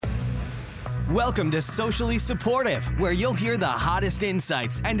Welcome to Socially Supportive, where you'll hear the hottest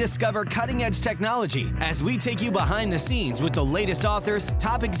insights and discover cutting-edge technology as we take you behind the scenes with the latest authors,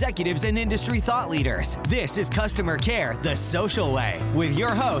 top executives, and industry thought leaders. This is Customer Care the Social Way with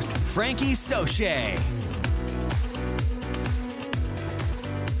your host, Frankie Soche.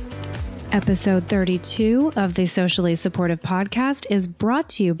 Episode 32 of the Socially Supportive Podcast is brought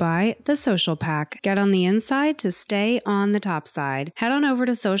to you by The Social Pack. Get on the inside to stay on the top side. Head on over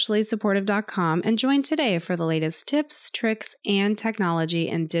to sociallysupportive.com and join today for the latest tips, tricks, and technology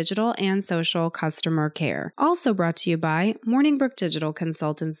in digital and social customer care. Also brought to you by Morningbrook Digital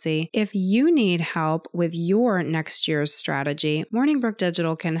Consultancy. If you need help with your next year's strategy, Morningbrook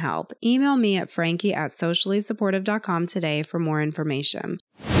Digital can help. Email me at frankie@sociallysupportive.com today for more information.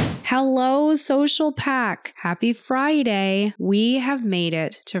 Hello, Social Pack. Happy Friday. We have made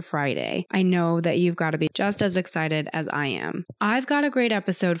it to Friday. I know that you've got to be just as excited as I am. I've got a great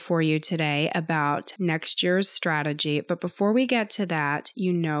episode for you today about next year's strategy. But before we get to that,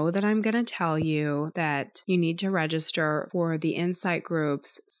 you know that I'm going to tell you that you need to register for the Insight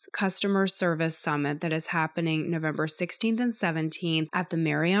Group's Customer Service Summit that is happening November 16th and 17th at the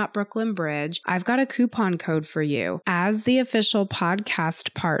Marriott Brooklyn Bridge. I've got a coupon code for you. As the official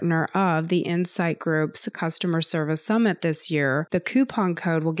podcast partner of the Insight Group's Customer Service Summit this year, the coupon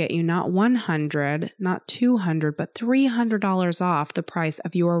code will get you not $100, not $200, but $300 off the price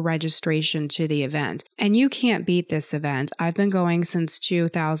of your registration to the event. And you can't beat this event. I've been going since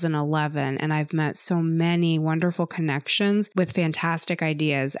 2011, and I've met so many wonderful connections with fantastic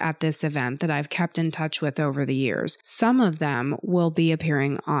ideas at this event that I've kept in touch with over the years. Some of them will be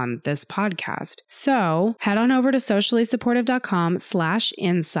appearing on this podcast. So head on over to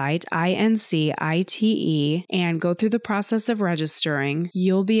sociallysupportive.com/insight, INCITE, and go through the process of registering.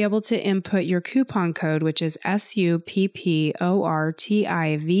 You'll be able to input your coupon code, which is SUPPORTIVE,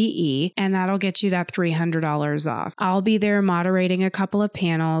 and that'll get you that $300 off. I'll be there moderating a couple of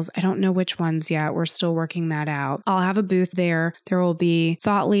panels. I don't know which ones yet. We're still working that out. I'll have a booth there. There will be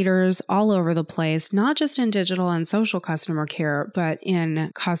thought leaders all over the place, not just in digital and social customer care, but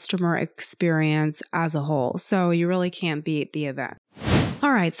in customer experience as a whole. So you really can't beat the event.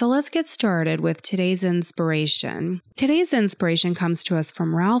 All right, so let's get started with today's inspiration. Today's inspiration comes to us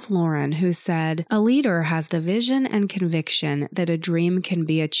from Ralph Lauren, who said, "A leader has the vision and conviction that a dream can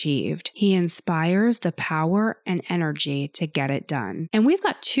be achieved. He inspires the power and energy to get it done." And we've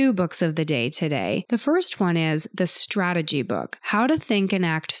got two books of the day today. The first one is the Strategy Book, How to Think and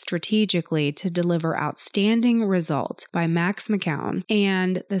Act Strategically to Deliver Outstanding Results by Max McKeown.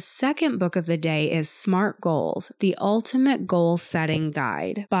 And the second book of the day is Smart Goals, The Ultimate Goal Setting Guide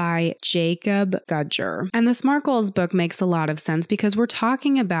by Jacob Gudger. And the Smart Goals book makes a lot of sense because we're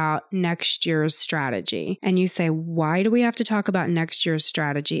talking about next year's strategy. And you say, why do we have to talk about next year's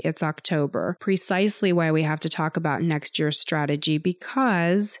strategy? It's October. Precisely why we have to talk about next year's strategy,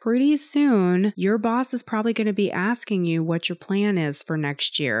 because pretty soon your boss is probably going to be asking you what your plan is for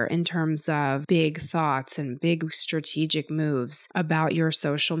next year in terms of big thoughts and big strategic moves about your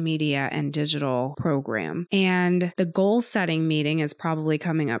social media and digital program. And the goal setting meeting is probably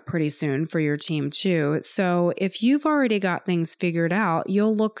coming up pretty soon for your team too. So if you've already got things figured out,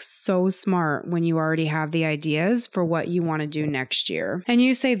 you'll look so smart when you already have the ideas for what you want to do next year. And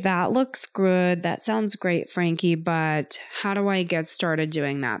you say, that looks good. That sounds great, Frankie, but how do I get started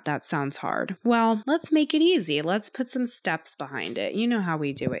doing that? That sounds hard. Well, let's make it easy. Let's put some steps behind it. You know how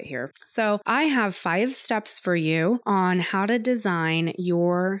we do it here. So I have 5 steps for you on how to design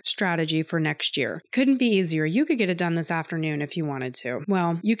your strategy for next year. Couldn't be easier. You could get it done this afternoon if you wanted to.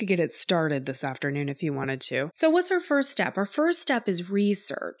 Well, you could get it started this afternoon if you wanted to. So what's our first step? Our first step is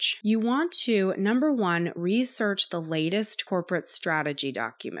research. You want to, number one, research the latest corporate strategy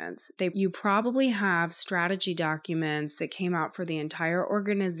documents. You probably have strategy documents that came out for the entire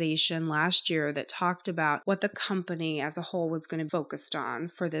organization last year that talked about what the company as a whole was going to be focused on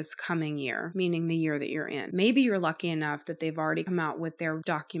for this coming year, meaning the year that you're in. Maybe you're lucky enough that they've already come out with their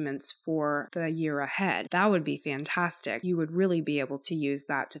documents for the year ahead. That would be fantastic. You would really be able to use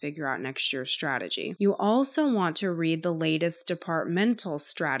that to figure out next year's strategy. You also want to read the latest departmental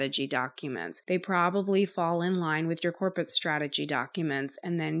strategy documents. They probably fall in line with your corporate strategy documents,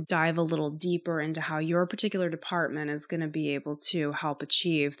 and then dive a little deeper into how your particular department is going to be able to help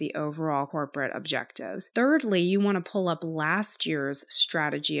achieve the overall corporate objectives. Thirdly, you want to pull up last year's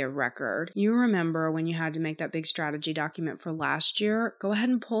strategy of record. You remember when you had to make that big strategy document for last year? Go ahead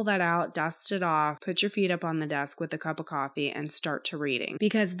and pull that out, dust it off, put your feet up on the desk with a cup of coffee, and start to reading,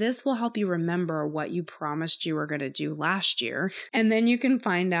 because this will help you remember what you promised you were going to do last year. And then you can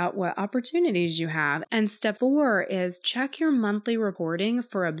find out what opportunities you have. And step 4 is check your monthly reporting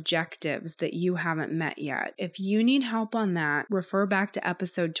for objectives that you haven't met yet. If you need help on that, refer back to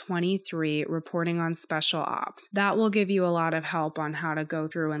episode 23, Reporting on Special Ops. That will give you a lot of help on how to go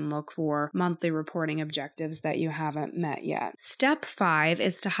through and look for monthly reporting objectives that you haven't met yet. Step 5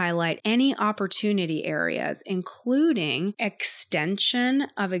 is to highlight any opportunity areas, including extension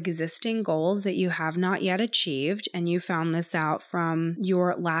of existing goals that you have not yet achieved, and you found this out from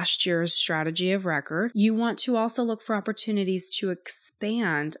your last year's strategy of record. You want to also look for opportunities to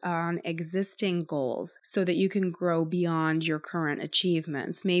expand on existing goals so that you can grow beyond your current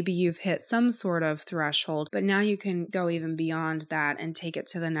achievements. Maybe you've hit some sort of threshold, but now you can go even beyond that and take it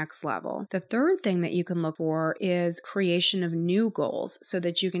to the next level. The third thing that you can look for is creation of new goals so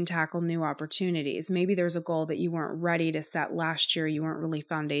that you can tackle new opportunities. Maybe there's a goal that you weren't ready to set last year. You weren't really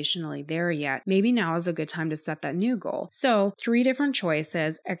foundationally there yet. Maybe now is a good time to set that new goal. So 3 different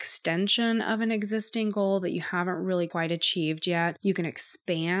choices: extension of an existing goal that you haven't really quite achieved yet. You can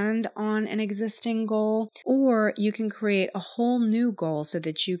expand on an existing goal, or you can create a whole new goal so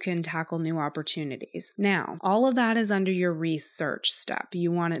that you can tackle new opportunities. Now, all of that is under your research step.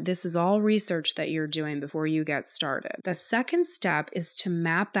 This is all research that you're doing before you get started. The second step is to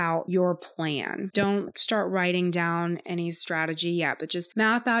map out your plan. Don't start writing down any strategy yet, but just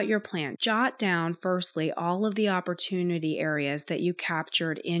map out your plan. Jot down, firstly, all of the opportunity areas that you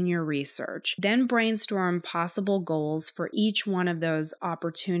captured in your research. Then brainstorm possible goals for each one of those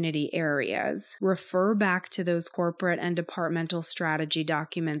opportunity areas. Refer back to those corporate and departmental strategy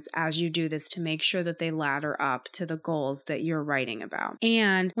documents as you do this to make sure that they ladder up to the goals that you're writing about.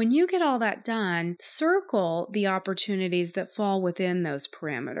 And when you get all that done, circle the opportunities that fall within those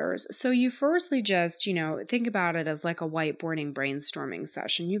parameters. So you firstly just, think about it as like a whiteboarding brainstorming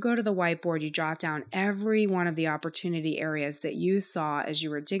session. You go to the whiteboard, you jot down every one of the opportunity areas that you saw as you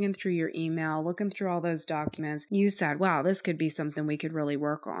were digging through your email, looking through all those documents. You said, wow, this could be something we could really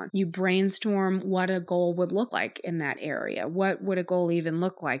work on. You brainstorm what a goal would look like in that area. What would a goal even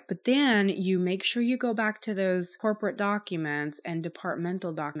look like? But then you make sure you go back to those corporate documents and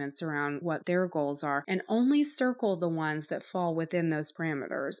departmental documents around what their goals are, and only circle the ones that fall within those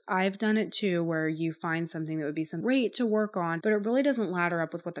parameters. I've done it too, where you find something that would be something great to work on, but it really doesn't ladder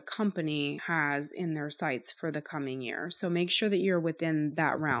up with what the company has in their sights for the coming year. So make sure that you're within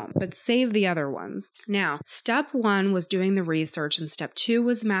that realm, but save the other ones. Now, step 1 was doing the research, and step 2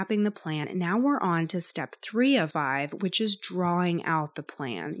 was mapping the plan. And now we're on to step 3 of 5, which is drawing out the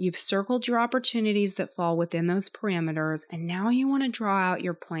plan. You've circled your opportunities that fall within those parameters, and now you want to draw out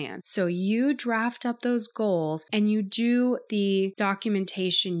your plan. So you draft up those goals and you do the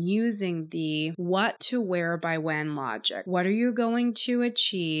documentation using the what to where by when logic. What are you going to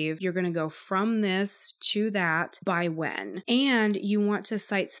achieve? You're going to go from this to that by when. And you want to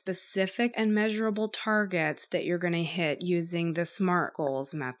cite specific and measurable targets that you're going to hit using the SMART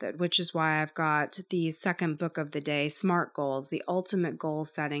goals method, which is why I've got the second book of the day, SMART Goals, the Ultimate Goal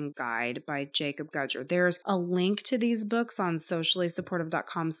Setting Guide by Jacob Gudger. There's a link to these books on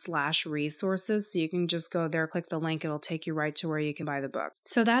sociallysupportive.com/resources. So you can just go there, click the link. It'll take you right to where you can buy the book.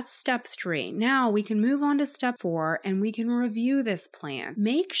 So that's step 3. Now we can move on to step 4 and we can review this plan.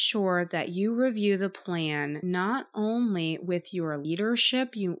 Make sure that you review the plan not only with your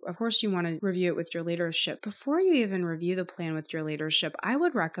leadership. Of course, you want to review it with your leadership. Before you even review the plan with your leadership, I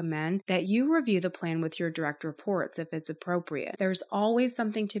would recommend that you review the plan with your direct reports if it's appropriate. There's always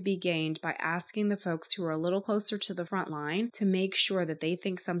something to be gained by asking the folks who are a little closer to the front line to make sure that they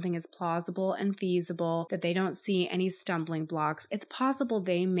think something is plausible and feasible, that they don't see any stumbling blocks. It's possible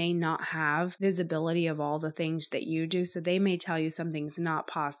they may not have visibility of all the things that you do, so they may tell you something's not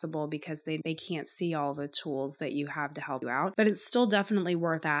possible because they can't see all the tools that you have to help you out, but it's still definitely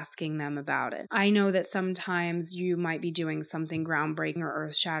worth asking them about it. I know that sometimes you might be doing something groundbreaking or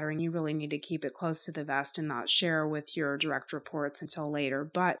earth-shattering. You really need to keep it close to the vest and not share with your direct reports until later,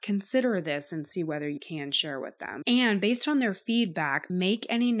 but consider this and see whether you can share with them. And based on their feedback, make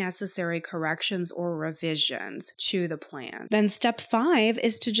any necessary corrections or revisions to the plan. Then step 5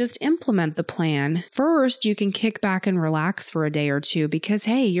 is to just implement the plan. First, you can kick back and relax for a day or two because,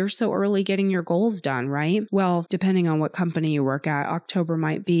 hey, you're so early getting your goals done, right? Well, depending on what company you work at, October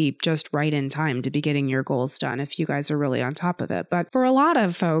might be just right in time to be getting your goals done if you guys are really on top of it. But for a lot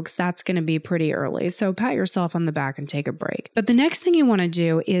of folks, that's going to be pretty early. So pat yourself on the back and take a break. But the next thing you want to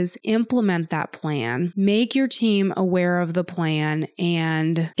do is implement that plan. Make your team aware of the plan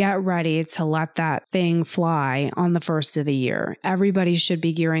and get ready to let that thing fly on the first of the year. Everybody should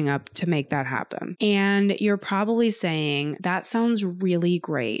be gearing up to make that happen. And you're probably saying, brainstorming, that sounds really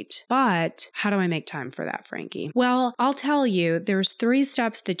great. But how do I make time for that, Frankie? Well, I'll tell you, there's 3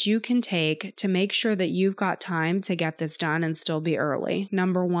 steps that you can take to make sure that you've got time to get this done and still be early.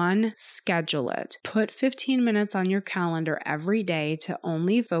 Number 1, schedule it. Put 15 minutes on your calendar every day to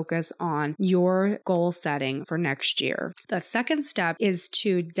only focus on your goal setting for next year. The second step is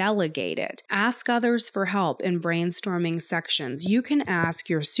to delegate it. Ask others for help in brainstorming sections. You can ask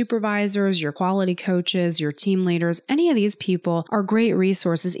your supervisors, your quality coaches, your team leaders. Any of these people are great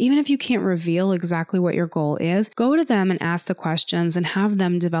resources. Even if you can't reveal exactly what your goal is, go to them and ask the questions and have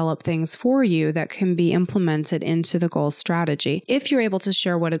them develop things for you that can be implemented into the goal strategy. If you're able to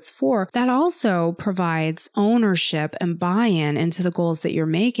share what it's for, that also provides ownership and buy-in into the goals that you're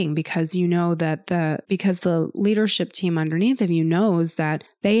making, because you know that the leadership team underneath of you knows that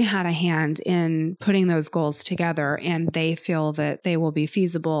they had a hand in putting those goals together and they feel that they will be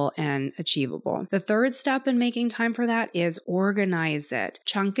feasible and achievable. The third step in making time for that is organize it.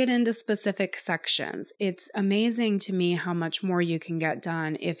 Chunk it into specific sections. It's amazing to me how much more you can get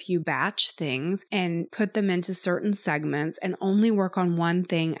done if you batch things and put them into certain segments and only work on one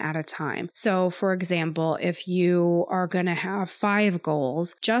thing at a time. So, for example, if you are going to have 5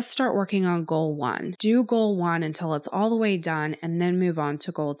 goals, just start working on goal 1. Do goal 1 until it's all the way done and then move on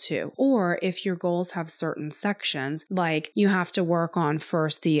to goal 2. Or if your goals have certain sections, like you have to work on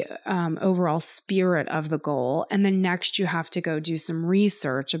first the overall spirit of the goal, and then next you have to go do some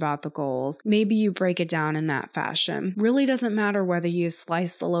research about the goals. Maybe you break it down in that fashion. Really doesn't matter whether you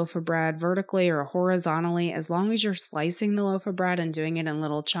slice the loaf of bread vertically or horizontally. As long as you're slicing the loaf of bread and doing it in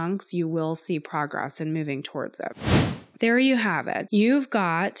little chunks, you will see progress in moving towards it. There you have it. You've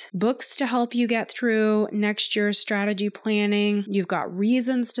got books to help you get through next year's strategy planning. You've got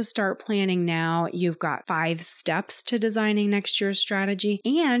reasons to start planning now. You've got 5 steps to designing next year's strategy.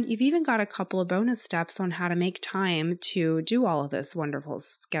 And you've even got a couple of bonus steps on how to make time to do all of this wonderful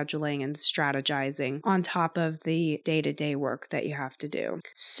scheduling and strategizing on top of the day-to-day work that you have to do.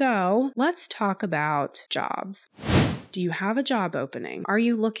 So let's talk about jobs. Do you have a job opening? Are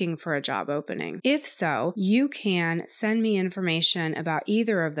you looking for a job opening? If so, you can send me information about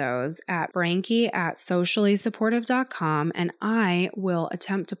either of those at frankie@sociallysupportive.com, and I will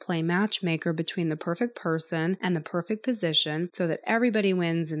attempt to play matchmaker between the perfect person and the perfect position so that everybody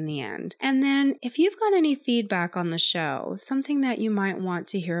wins in the end. And then if you've got any feedback on the show, something that you might want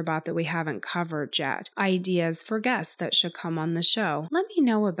to hear about that we haven't covered yet, ideas for guests that should come on the show, let me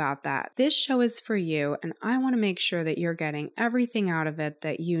know about that. This show is for you, and I want to make sure that you're getting everything out of it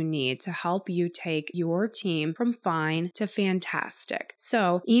that you need to help you take your team from fine to fantastic.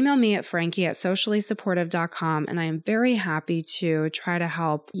 So email me at frankie@sociallysupportive.com, and I am very happy to try to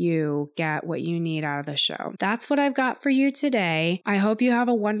help you get what you need out of the show. That's what I've got for you today. I hope you have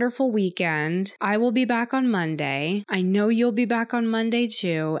a wonderful weekend. I will be back on Monday. I know you'll be back on Monday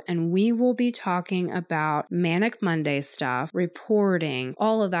too, and we will be talking about Manic Monday stuff, reporting,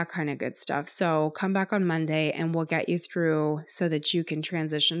 all of that kind of good stuff. So come back on Monday and we'll get you through so that you can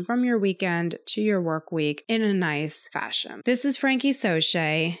transition from your weekend to your work week in a nice fashion. This is Frankie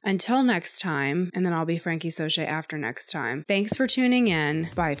Soche. Until next time, and then I'll be Frankie Soche after next time. Thanks for tuning in.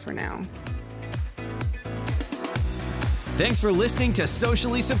 Bye for now. Thanks for listening to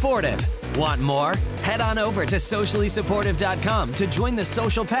Socially Supportive. Want more? Head on over to sociallysupportive.com to join the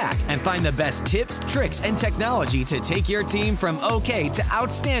social pack and find the best tips, tricks, and technology to take your team from okay to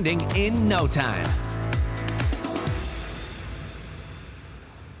outstanding in no time.